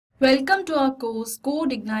Welcome to our course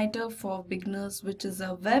Code Igniter for Beginners, which is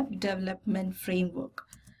a web development framework.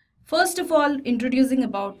 First of all, introducing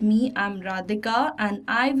about me, I'm Radhika and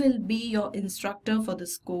I will be your instructor for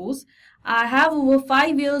this course. I have over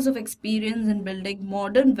 5 years of experience in building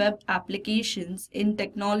modern web applications in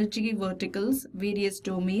technology verticals, various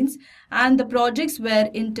domains, and the projects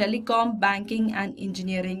were in telecom, banking, and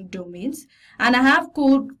engineering domains. And I have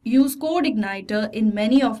used Code Igniter in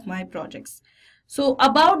many of my projects. So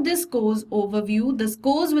about this course overview, this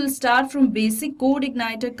course will start from basic Code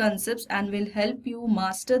Igniter concepts and will help you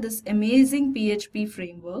master this amazing PHP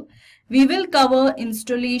framework. We will cover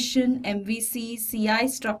installation, MVC, CI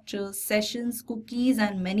structures, sessions, cookies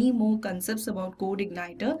and many more concepts about Code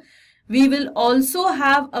Igniter. We will also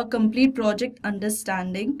have a complete project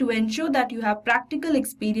understanding to ensure that you have practical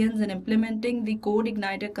experience in implementing the Code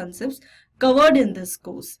Igniter concepts covered in this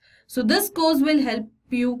course. So this course will help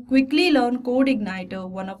you quickly learn Code Igniter,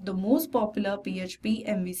 one of the most popular PHP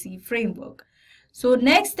MVC framework. So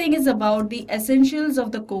next thing is about the essentials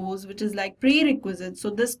of the course, which is like prerequisites. So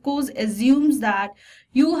this course assumes that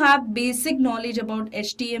you have basic knowledge about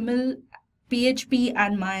HTML, PHP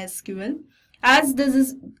and MySQL, as this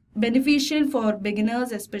is beneficial for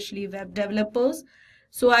beginners, especially web developers.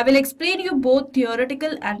 So I will explain you both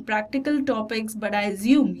theoretical and practical topics, but I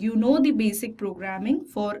assume you know the basic programming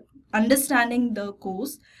for understanding the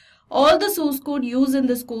course. All the source code used in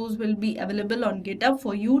this course will be available on GitHub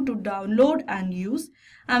for you to download and use.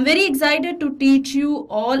 I'm very excited to teach you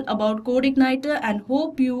all about Code Igniter and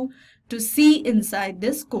hope you to see inside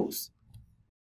this course.